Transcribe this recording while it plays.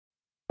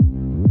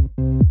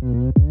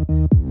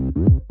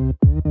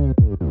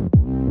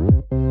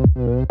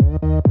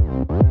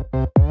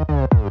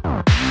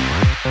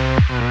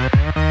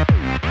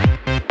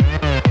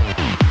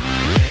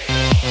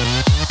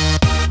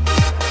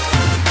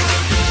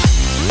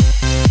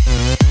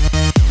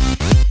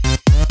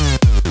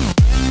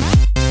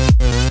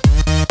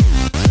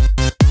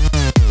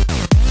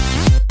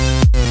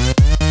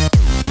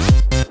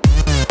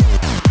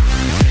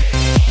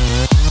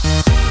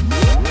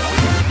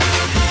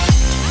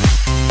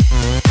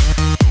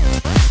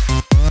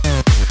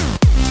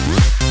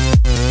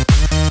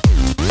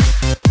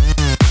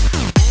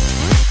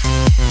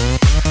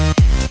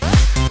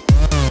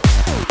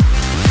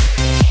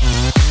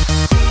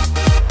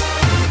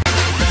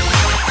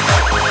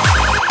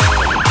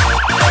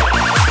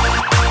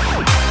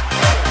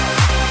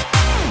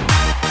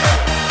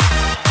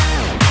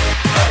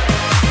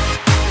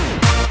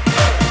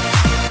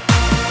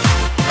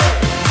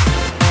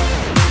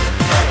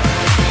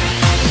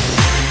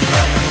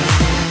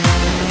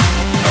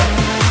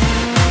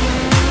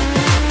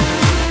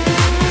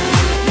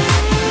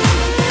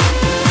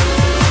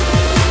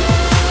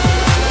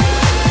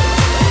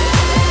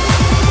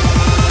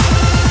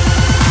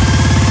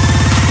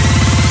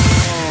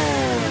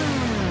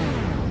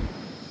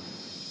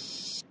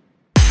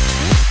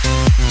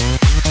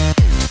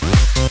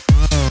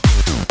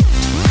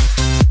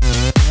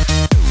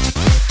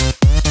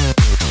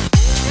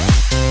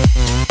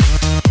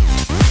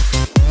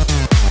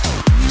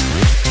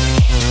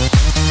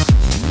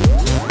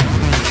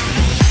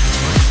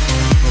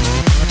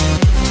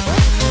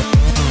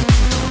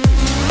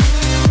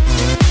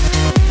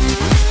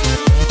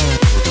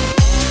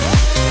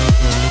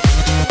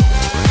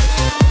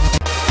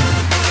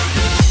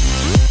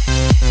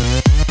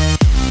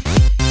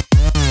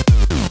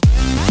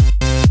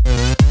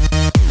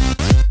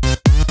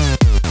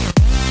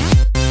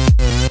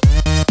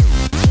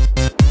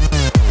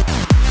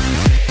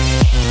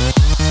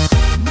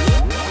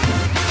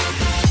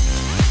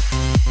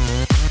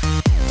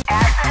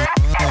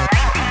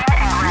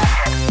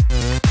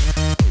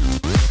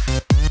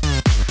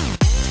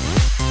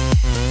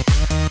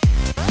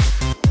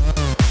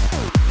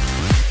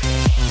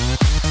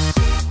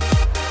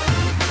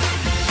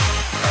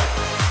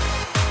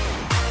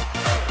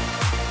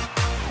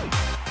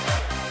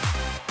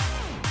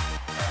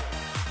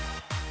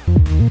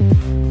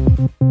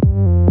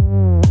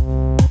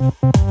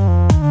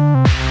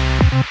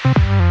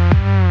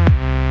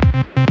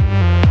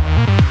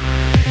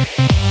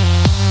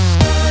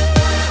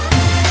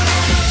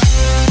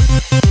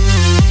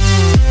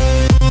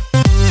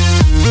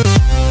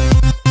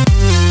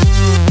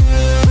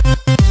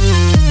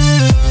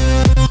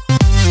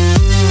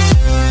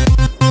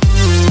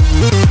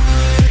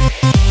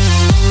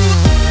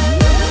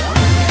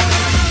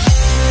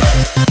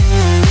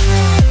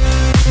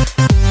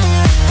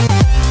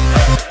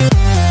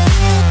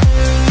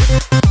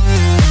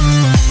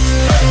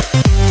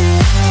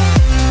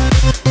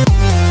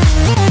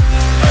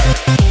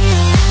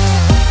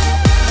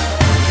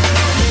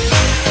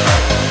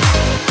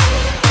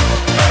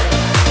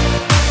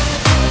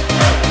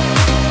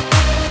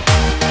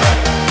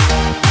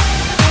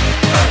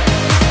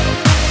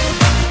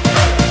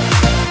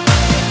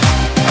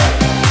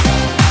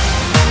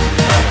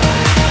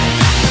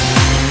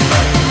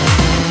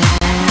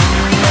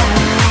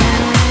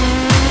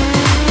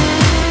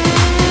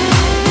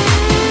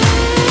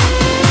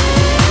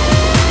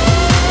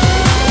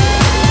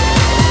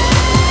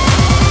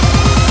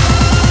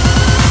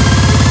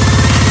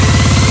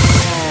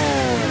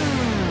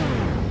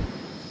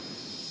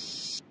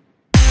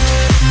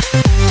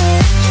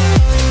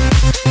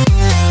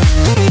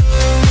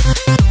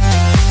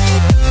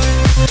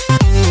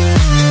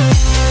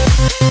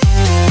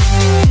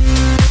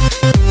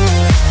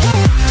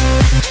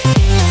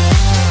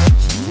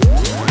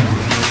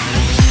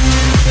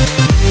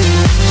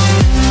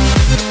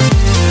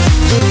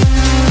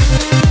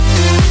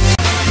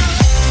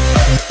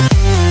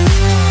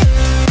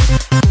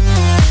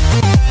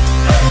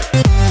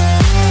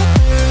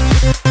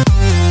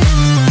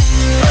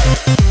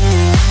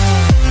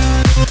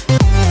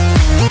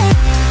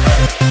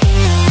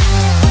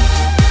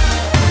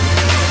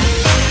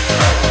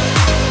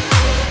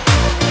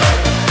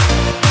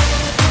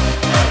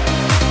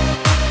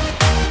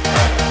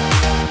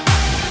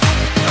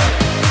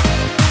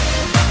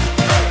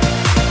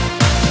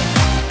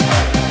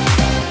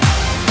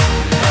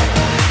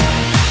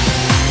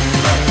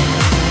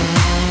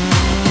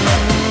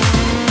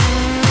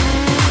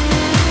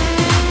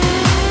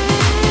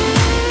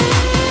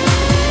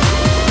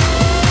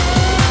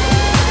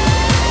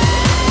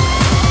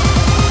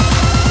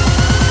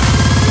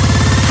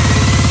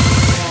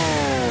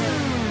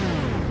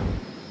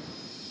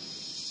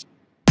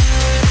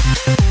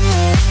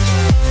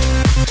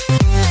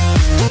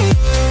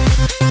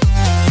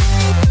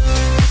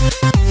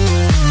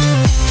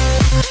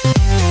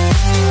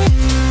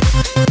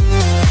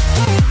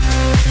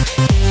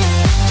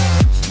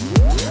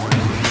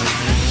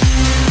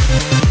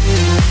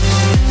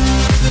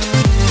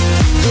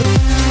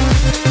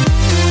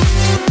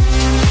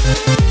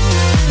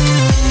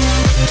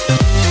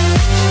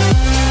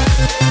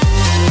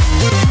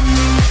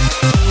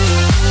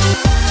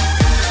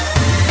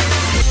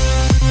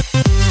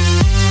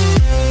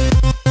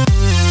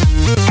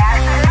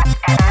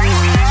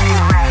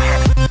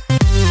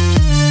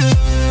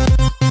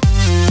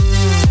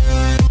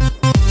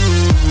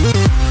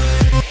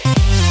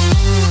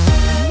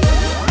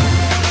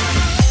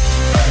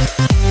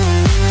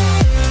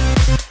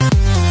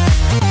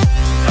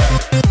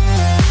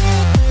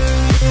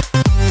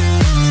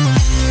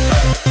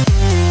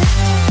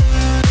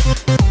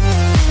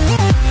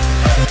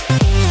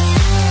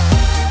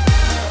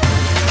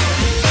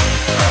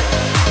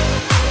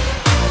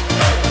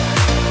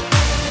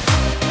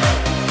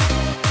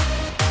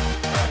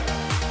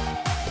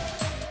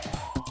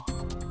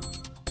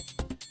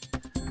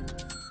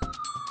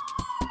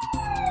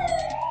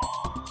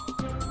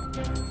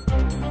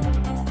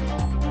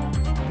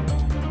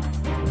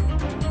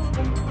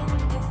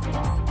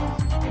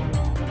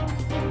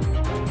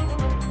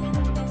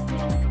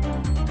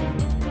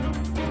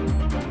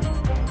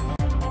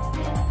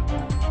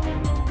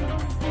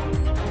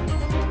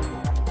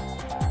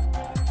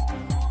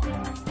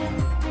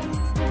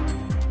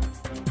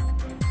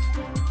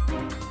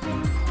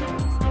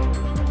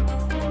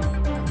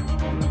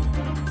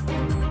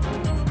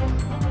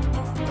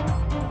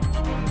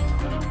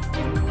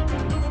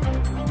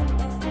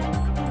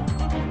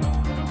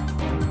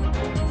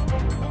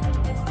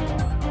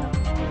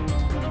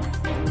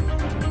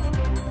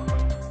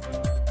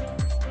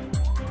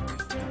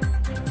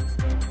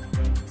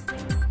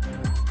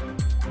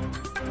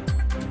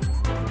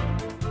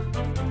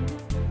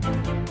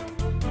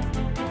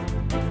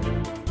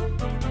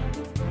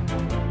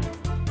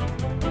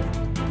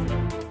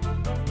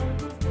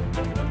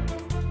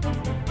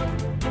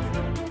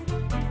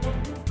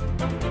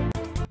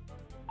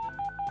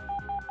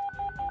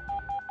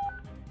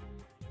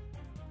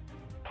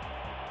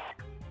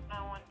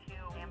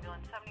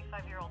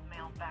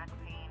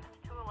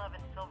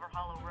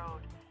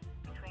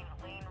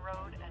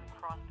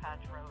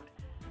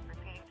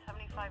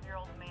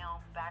75-year-old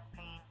male, back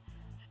pain,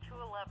 to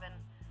 211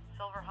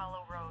 Silver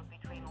Hollow Road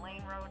between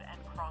Lane Road and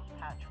Cross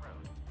Patch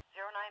Road.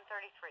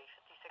 0933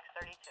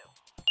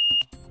 5632.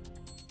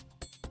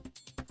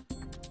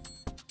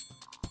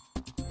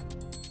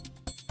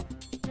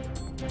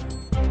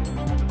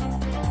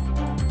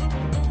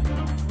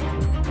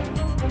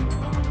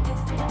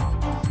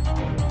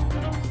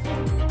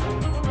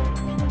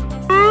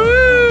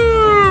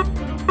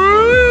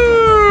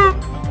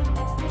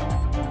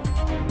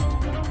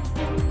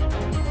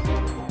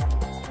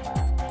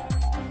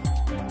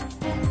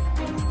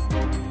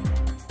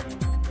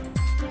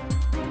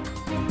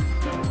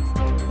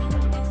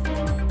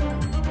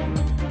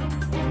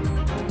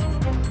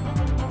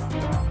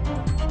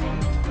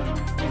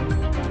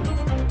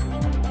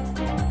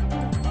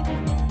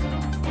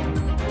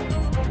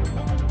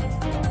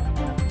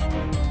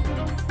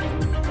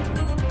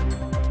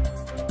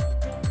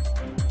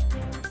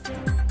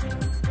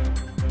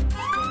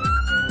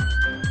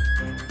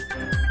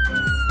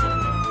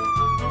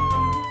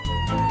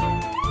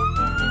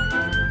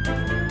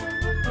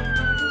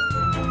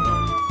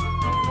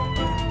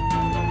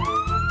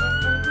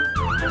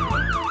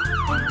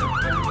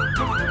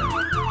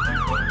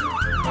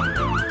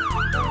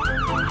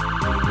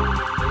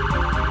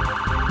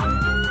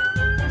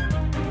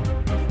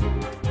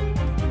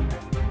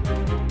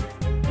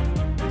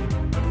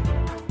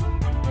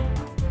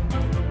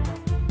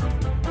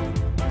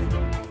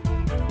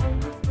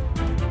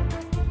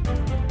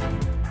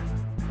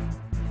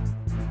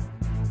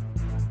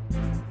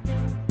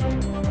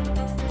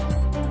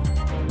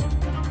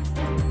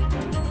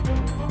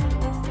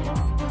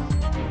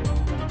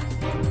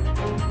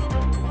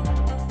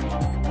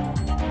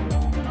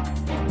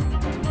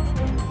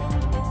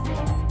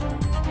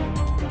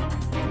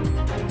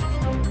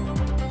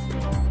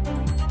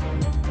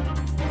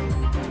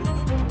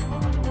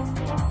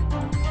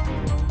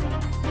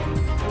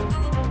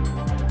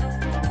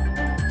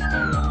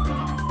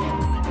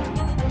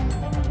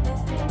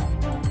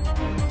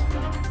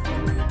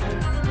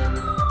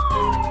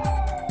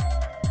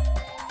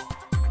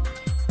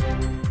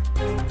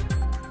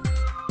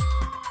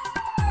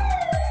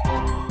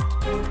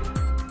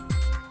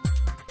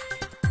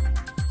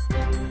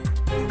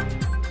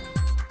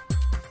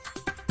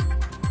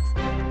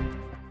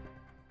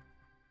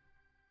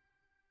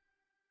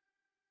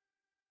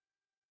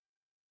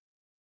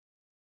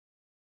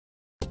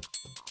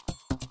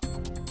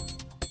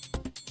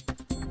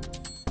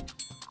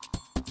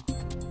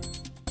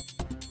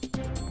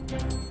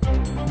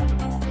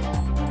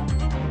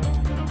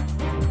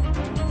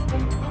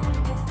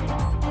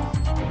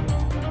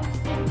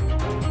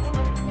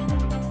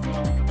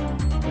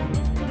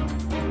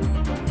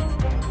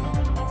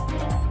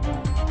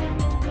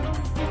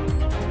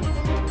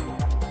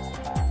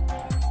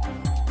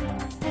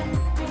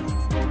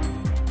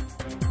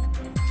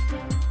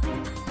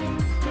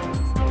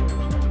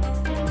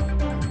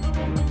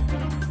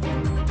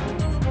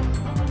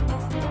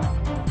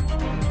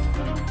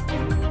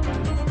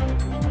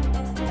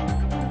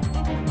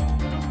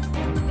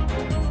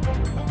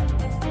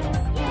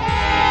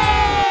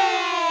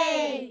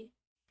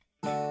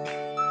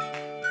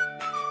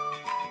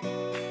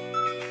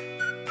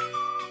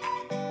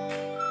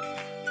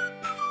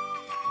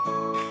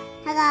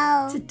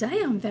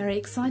 Today I'm very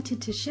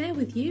excited to share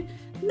with you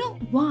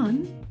not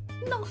one,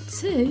 not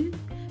two,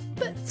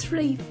 but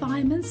 3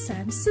 Fireman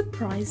Sam's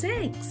surprise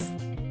eggs.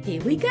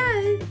 Here we go!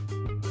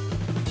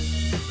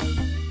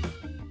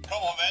 Come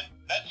on then,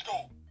 let's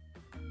go!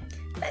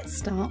 Let's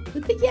start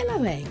with the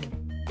yellow egg.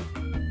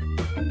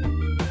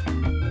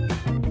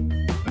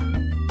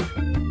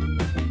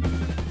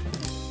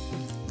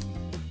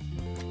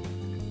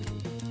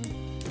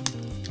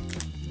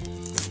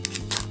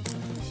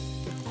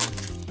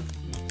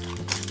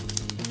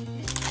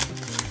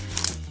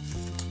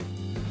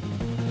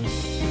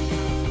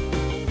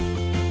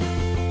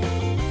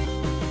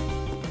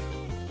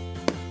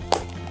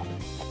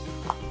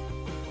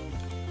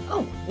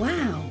 Oh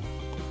wow!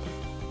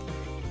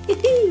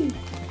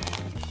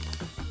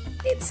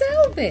 It's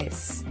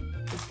Elvis!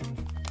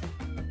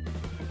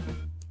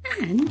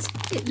 And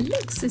it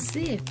looks as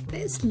if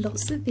there's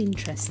lots of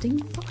interesting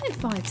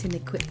firefighting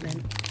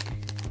equipment.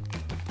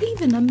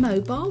 Even a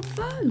mobile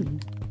phone!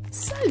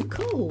 So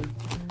cool!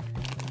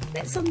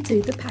 Let's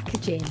undo the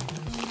packaging.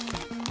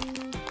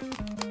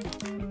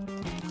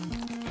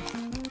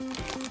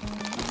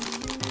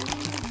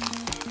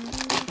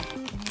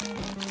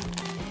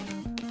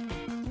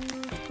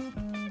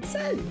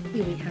 So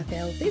here we have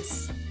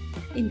Elvis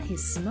in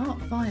his smart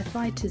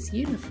firefighter's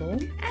uniform,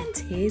 and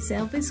here's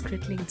Elvis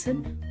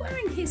Cridlington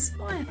wearing his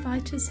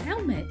firefighter's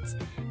helmet,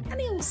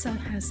 and he also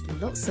has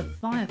lots of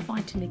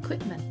firefighting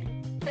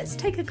equipment. Let's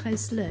take a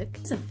close look.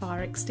 It's a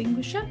fire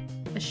extinguisher,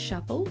 a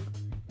shovel,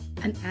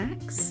 an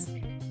axe,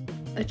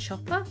 a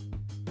chopper,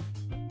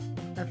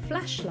 a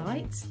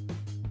flashlight,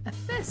 a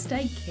first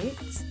aid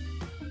kit,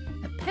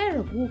 a pair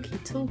of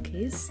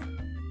walkie-talkies,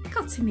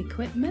 cutting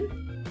equipment,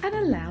 and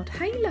a loud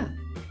hailer.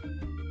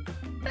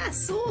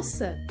 That's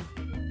awesome!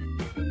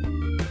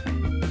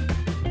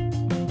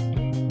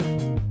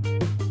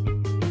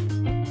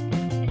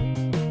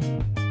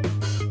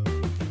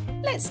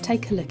 Let's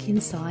take a look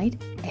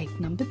inside egg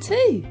number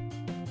 2.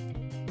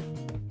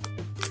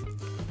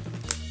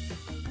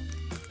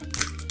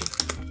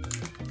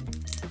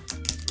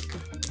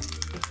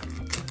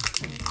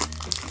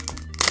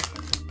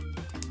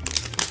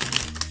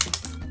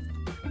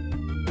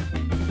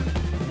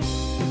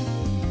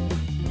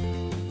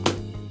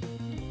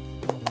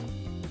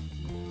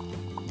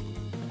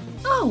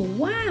 Oh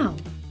wow,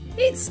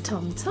 it's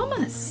Tom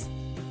Thomas,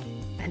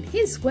 and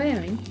he's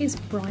wearing his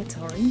bright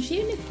orange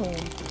uniform.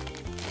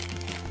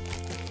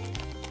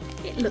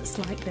 It looks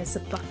like there's a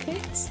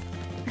bucket,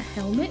 a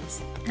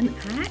helmet, an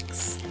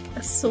axe,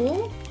 a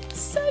saw,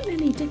 so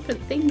many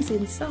different things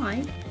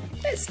inside.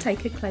 Let's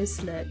take a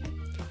close look.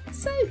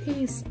 So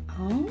his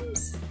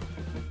arms,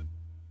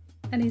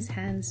 and his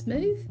hands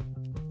move,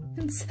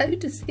 and so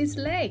does his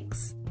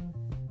legs.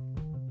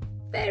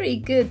 Very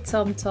good,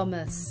 Tom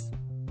Thomas.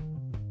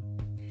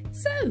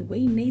 So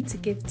we need to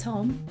give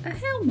Tom a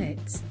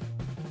helmet.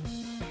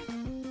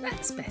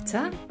 That's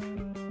better.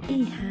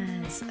 He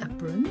has a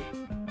broom,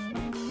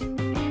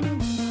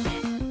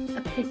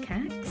 a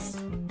pickaxe,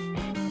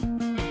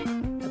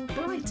 a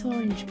bright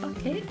orange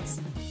bucket,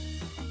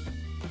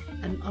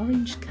 an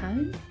orange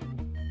cone,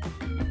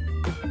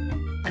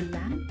 a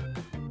lamp,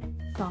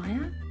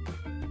 fire,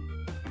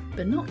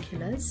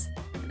 binoculars,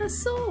 and a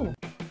saw.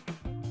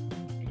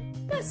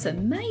 That's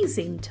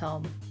amazing,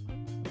 Tom.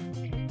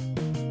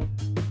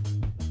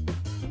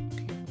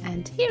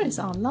 And here is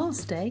our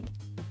last egg,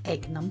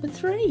 egg number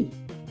 3.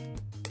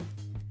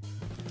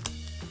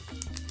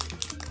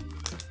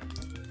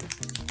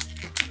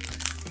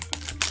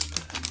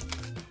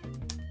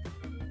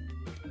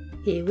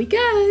 Here we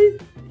go!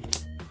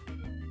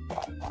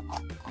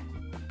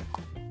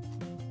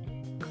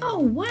 Oh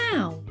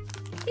wow!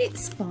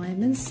 It's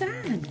Fireman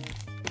Sam!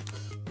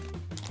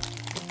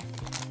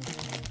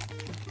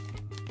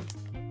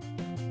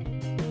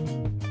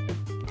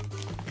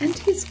 And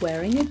he's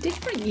wearing a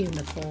different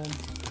uniform.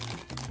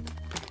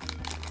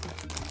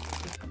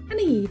 And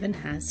he even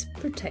has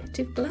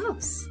protective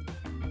gloves.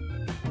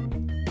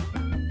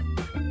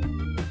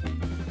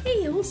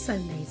 He also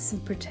needs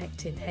some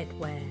protective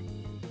headwear.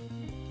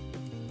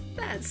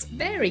 That's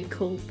very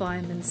cool,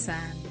 Fireman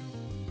Sam.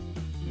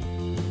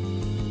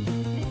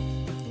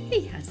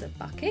 He has a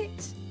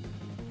bucket.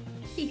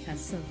 He has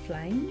some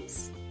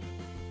flames,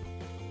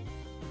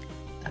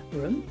 a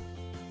broom,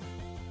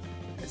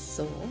 a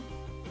saw,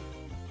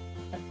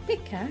 a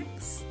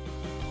pickaxe,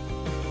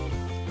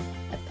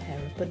 a pair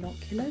of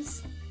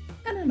binoculars,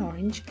 and an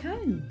orange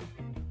cone.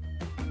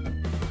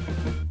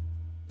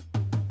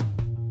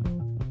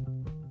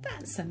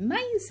 That's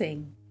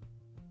amazing!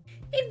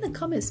 In the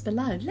comments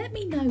below, let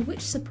me know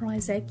which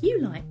surprise egg you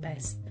like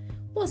best.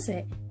 Was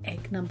it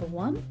egg number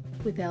 1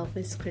 with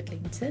Elvis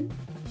Cridlington,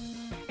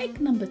 egg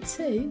number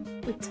 2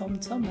 with Tom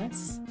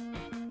Thomas,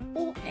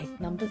 or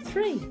egg number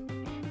 3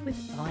 with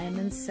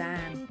Fireman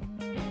Sam?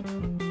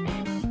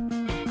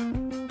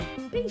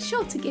 Be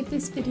sure to give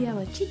this video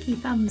a cheeky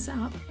thumbs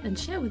up and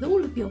share with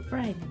all of your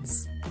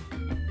friends.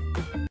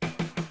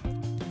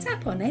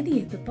 Tap on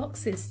any of the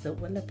boxes that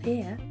will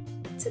appear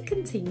to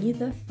continue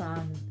the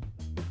fun.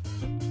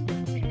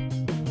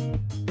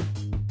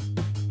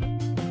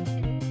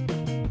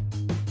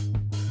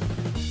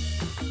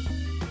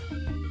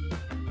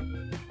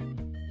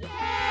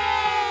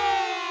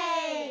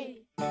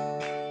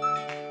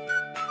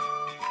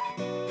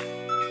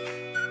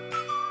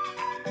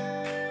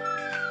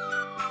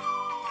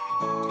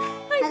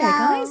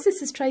 girls,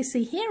 this is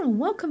Tracey here and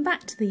welcome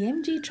back to the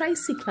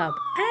MGTracey Club,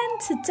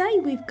 and today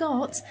we've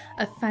got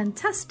a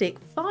fantastic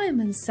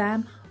Fireman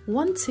Sam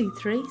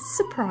 123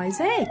 surprise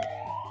egg.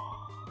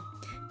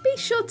 Be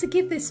sure to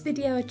give this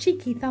video a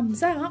cheeky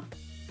thumbs up.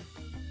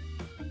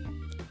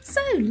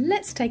 So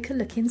let's take a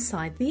look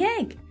inside the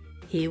egg.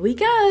 Here we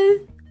go.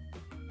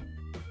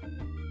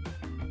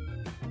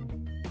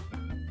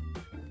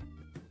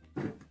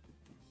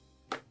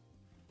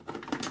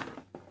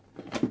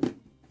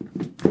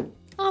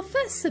 Our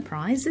first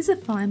surprise is a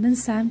Fireman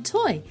Sam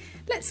toy.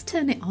 Let's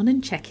turn it on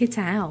and check it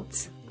out.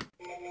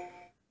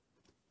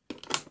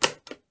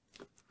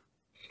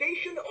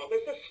 Station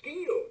Officer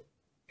Steele.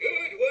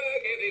 Good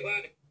work,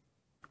 everyone.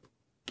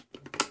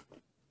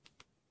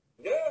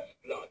 Nurse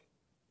Blood.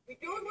 We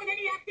don't want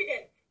any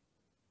accidents.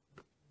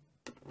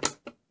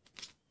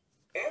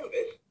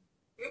 Elvis,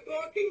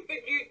 reporting for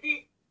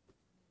duty.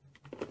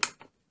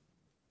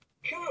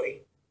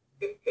 Charlie,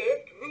 the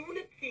first rule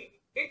at sea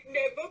is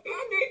never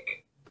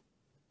panic.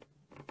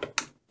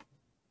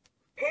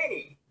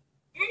 Penny.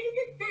 Heading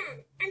to Sam.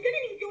 I'm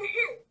gonna need your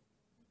help.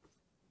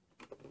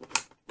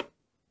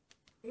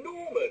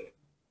 Norman.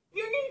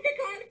 You need to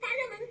call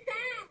Fireman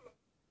Sam.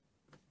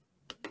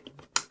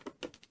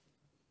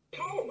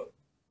 Tom.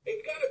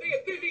 It's gonna be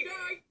a busy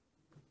day.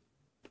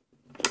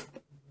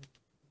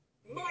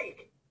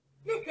 Mike.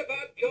 Not a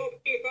bad job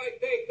if I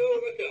say so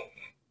myself.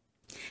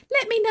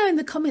 Let me know in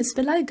the comments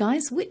below,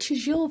 guys, which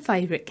is your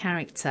favourite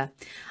character.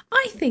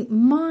 I think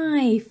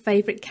my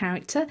favourite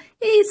character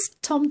is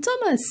Tom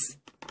Thomas.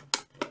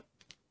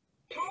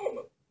 Tom,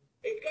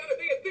 it's gonna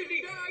be a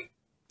busy day.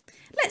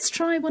 Let's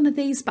try one of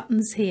these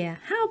buttons here.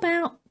 How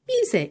about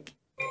music?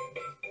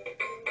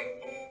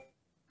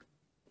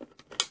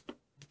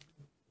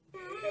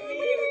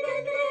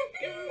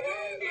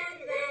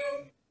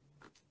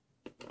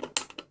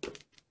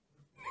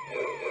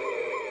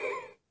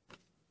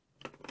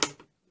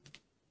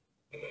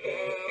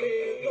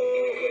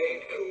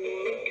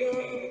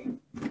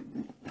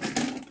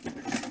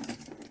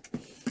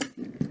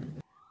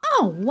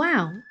 Oh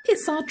wow,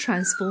 it's our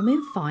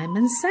transforming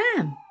Fireman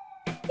Sam.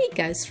 He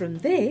goes from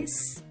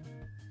this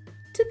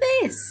to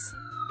this.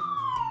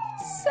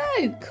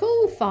 So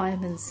cool,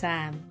 Fireman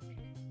Sam.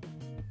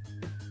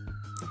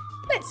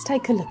 Let's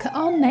take a look at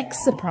our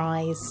next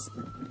surprise.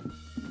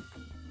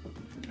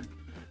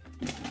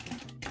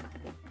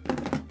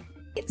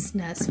 It's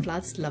Nurse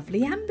Flood's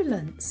lovely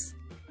ambulance.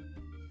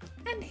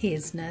 And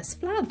here's Nurse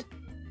Flood.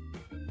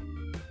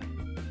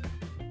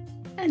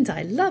 And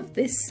I love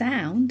this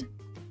sound.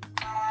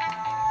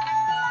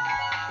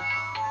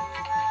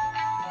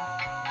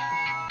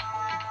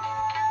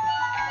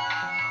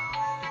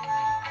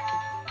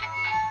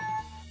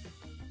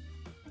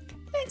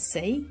 Let's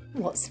see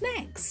what's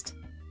next.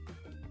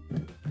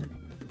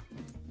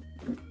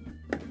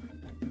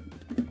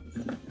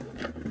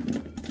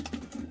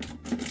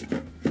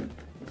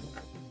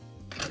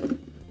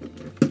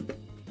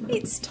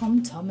 It's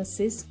Tom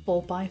Thomas's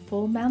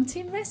 4x4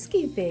 mountain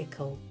rescue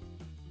vehicle.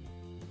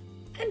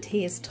 And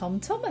here's Tom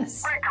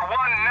Thomas. Breaker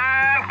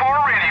 19 for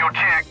a radio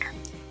check.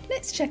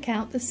 Let's check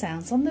out the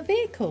sounds on the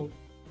vehicle.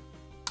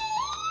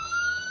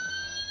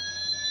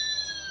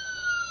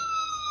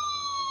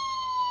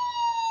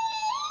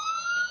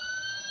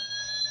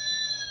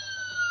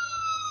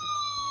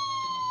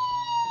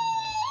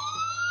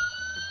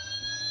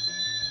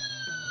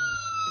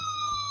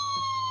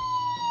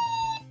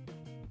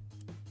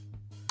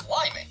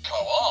 Blimey,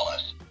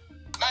 koalas.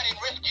 Man in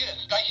rescue to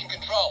station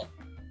control.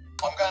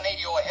 I'm gonna need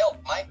your help,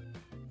 mate.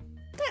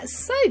 That's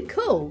so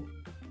cool.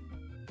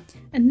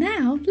 And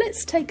now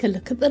let's take a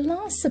look at the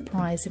last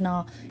surprise in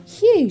our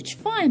huge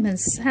Fireman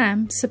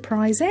Sam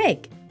surprise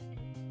egg.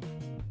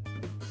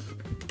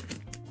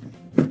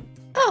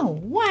 Oh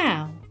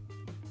wow!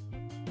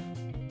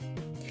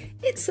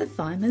 It's the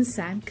Fireman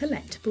Sam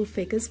collectible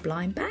figures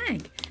blind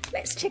bag.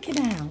 Let's check it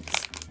out.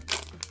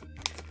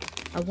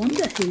 I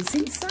wonder who's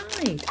inside.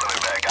 Let me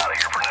back out of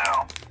here for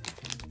now.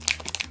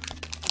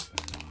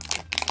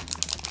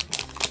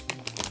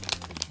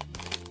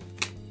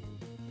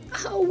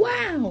 Oh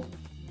wow!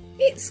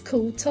 It's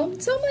cool Tom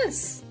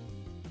Thomas.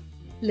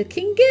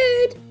 Looking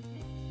good.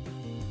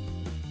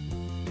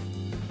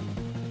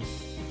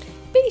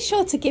 Be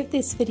sure to give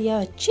this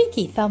video a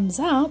cheeky thumbs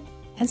up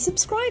and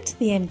subscribe to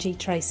the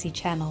MGTracey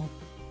channel.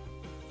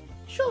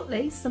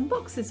 Shortly some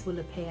boxes will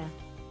appear.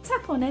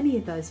 Tap on any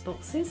of those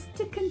boxes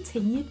to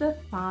continue the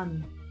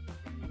fun.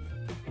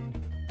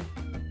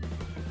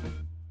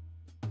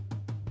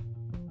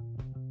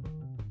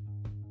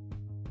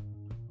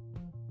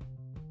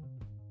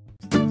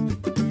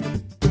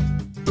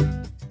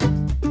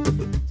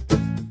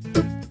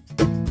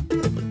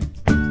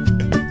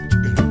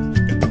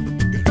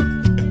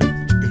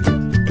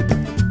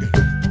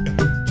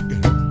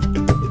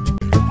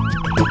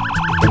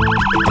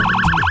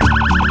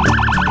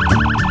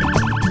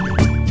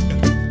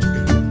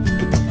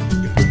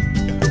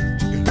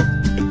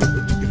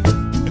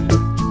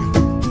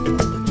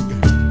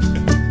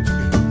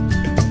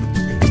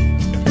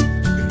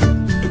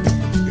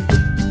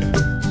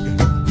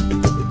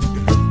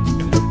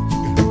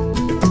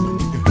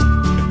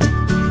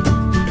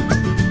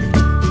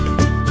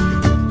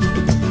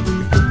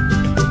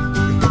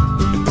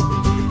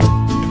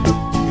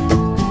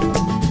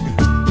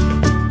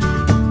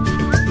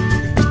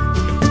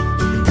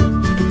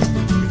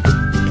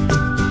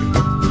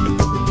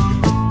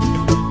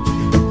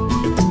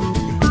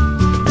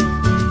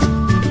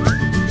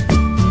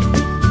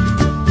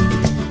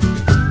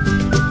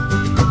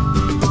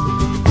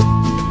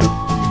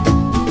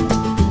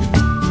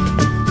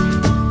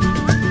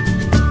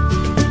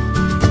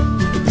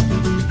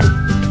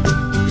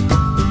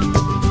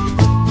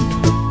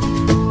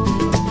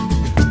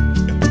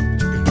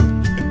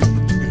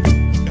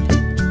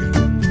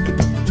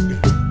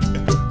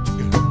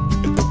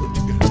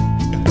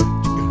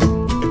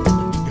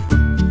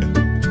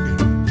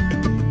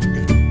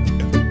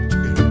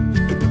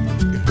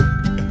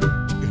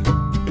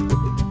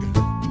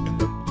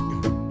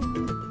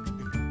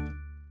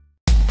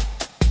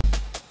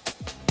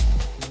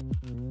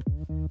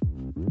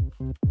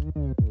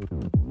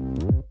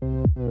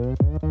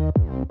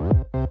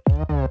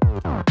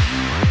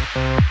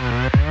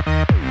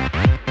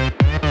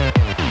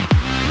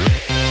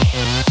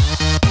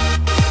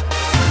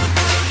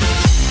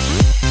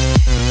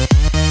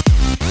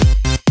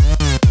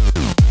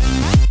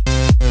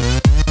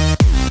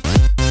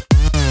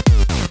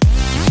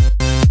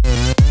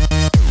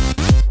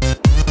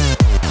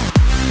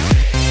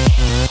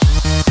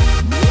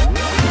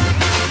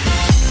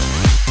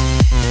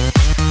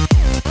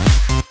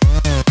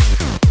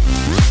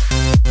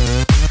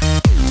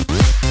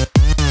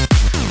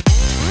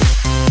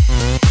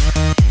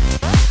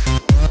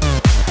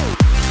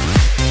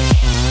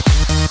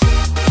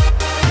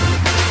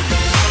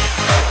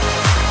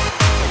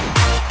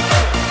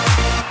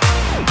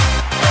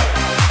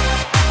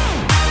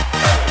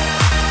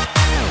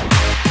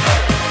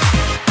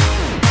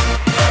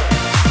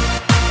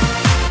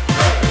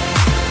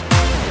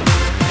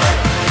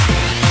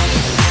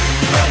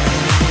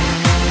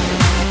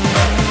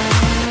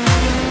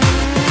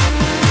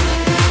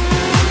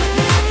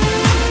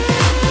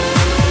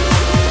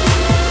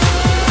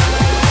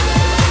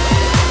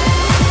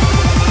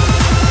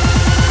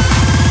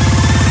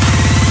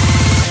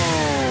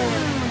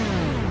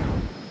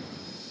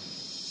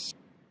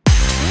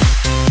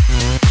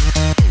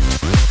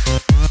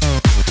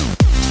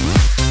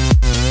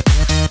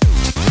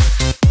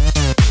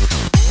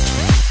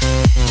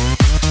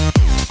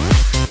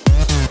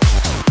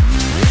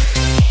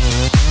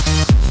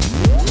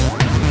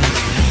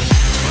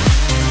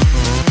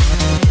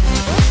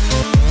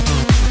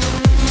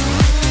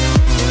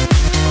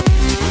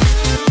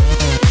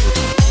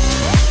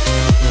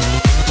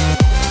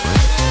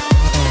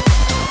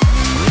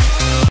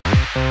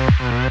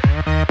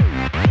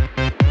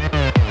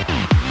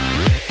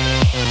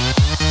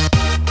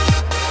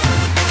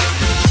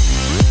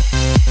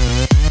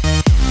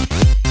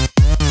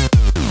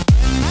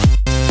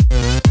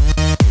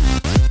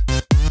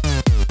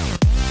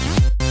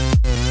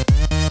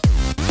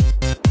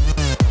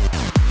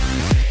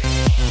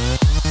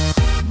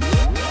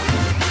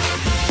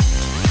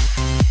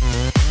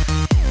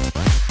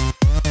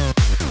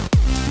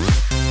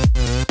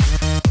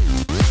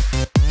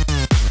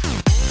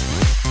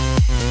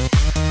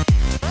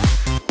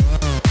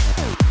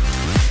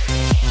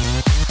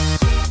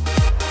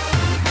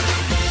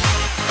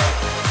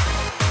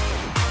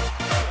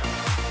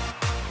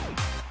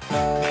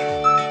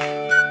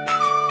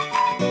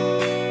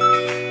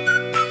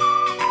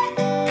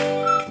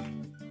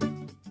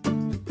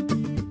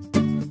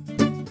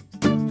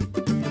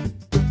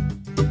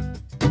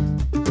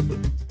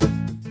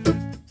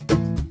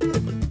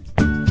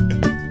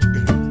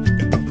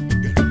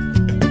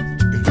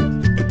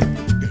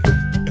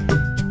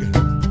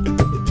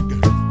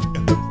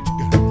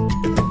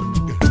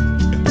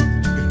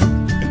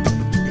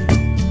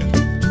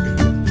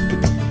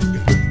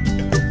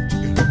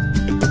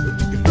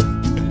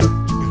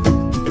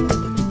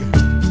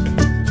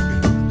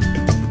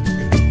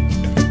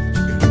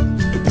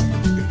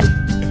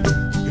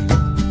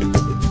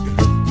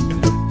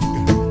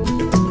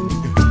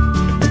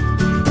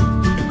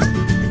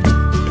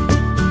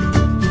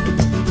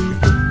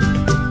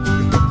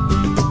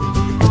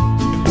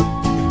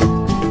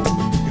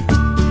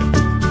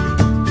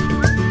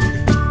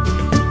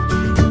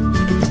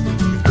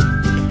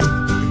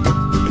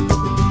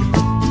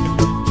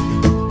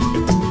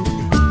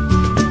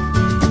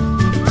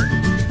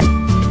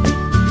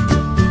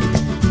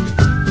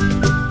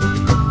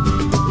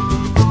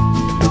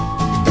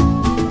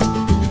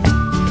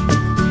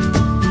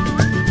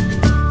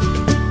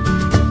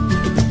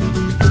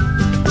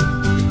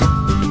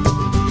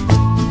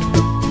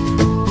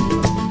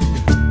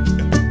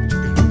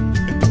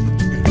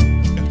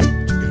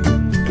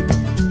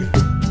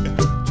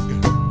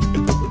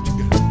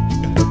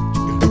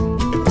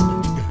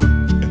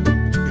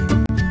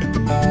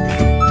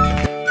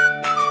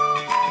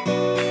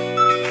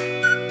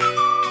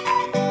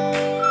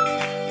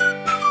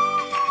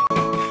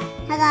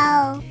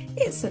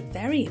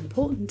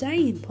 important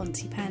day in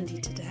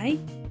Pontypandy today.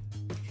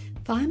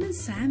 Fireman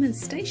Sam and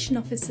Station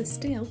Officer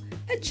Steele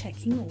are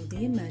checking all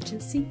the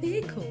emergency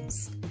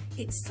vehicles.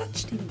 It's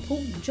such an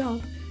important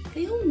job,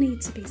 they all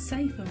need to be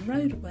safe and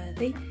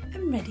roadworthy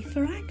and ready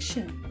for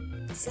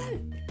action. So,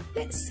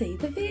 let's see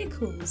the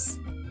vehicles.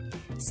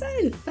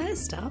 So,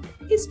 first up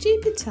is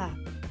Jupiter.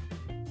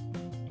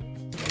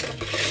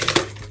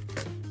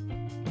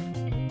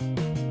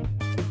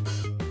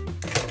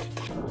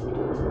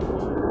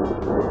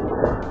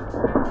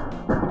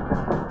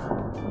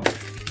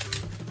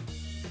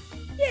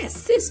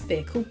 Yes, this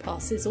vehicle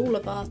passes all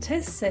of our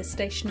tests, says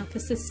Station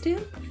Officer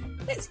Steele.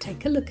 Let's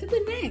take a look at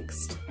the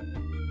next.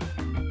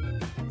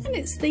 And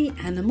it's the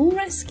Animal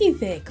Rescue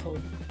Vehicle.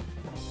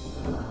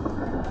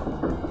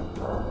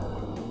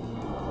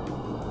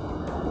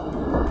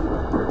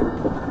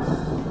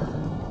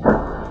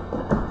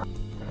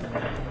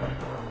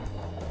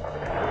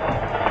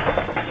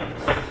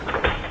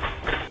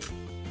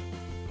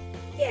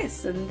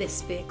 Yes, and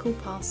this vehicle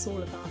passed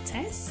all of our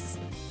tests.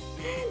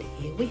 And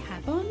here we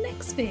have our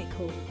next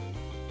vehicle.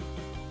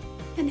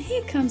 And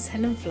here comes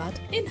Helen Flood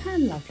in her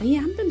lovely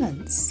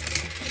ambulance.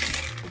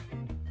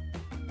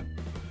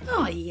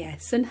 Ah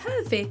yes, and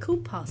her vehicle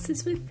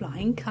passes with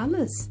flying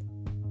colours.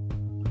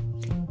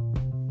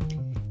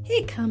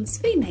 Here comes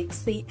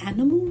Phoenix, the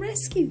Animal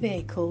Rescue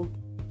Vehicle.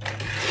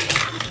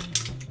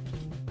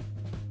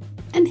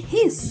 And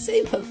he's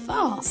super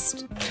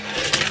fast.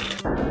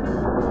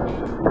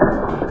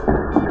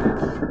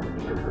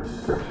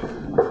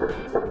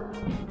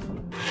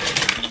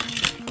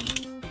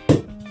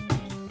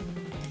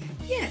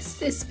 Yes,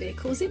 this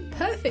vehicle's in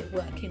perfect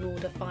working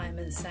order,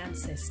 Fireman Sam,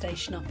 says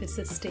Station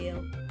Officer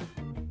Steele.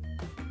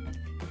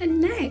 And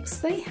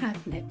next they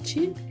have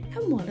Neptune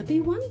and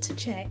Wallaby 1 to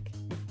check.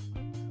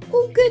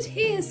 All good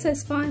here,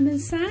 says Fireman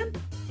Sam.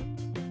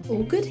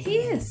 All good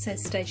here,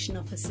 says Station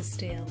Officer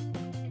Steele.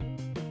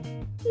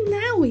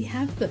 Now we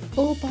have the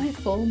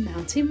 4x4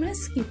 Mountain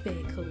Rescue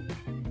Vehicle.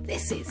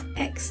 This is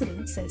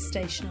excellent, says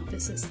Station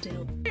Officer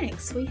Steele.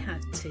 Next we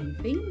have 2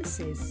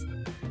 Venuses,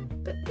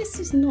 but this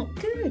is not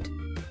good.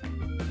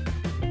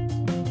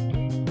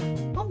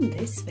 On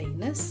this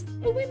Venus,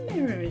 a wind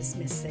mirror is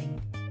missing.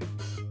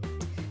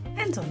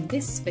 And on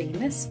this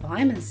Venus,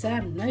 Fireman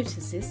Sam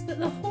notices that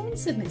the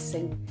horns are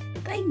missing.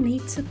 They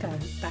need to go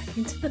back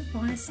into the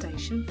fire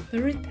station for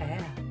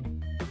repair.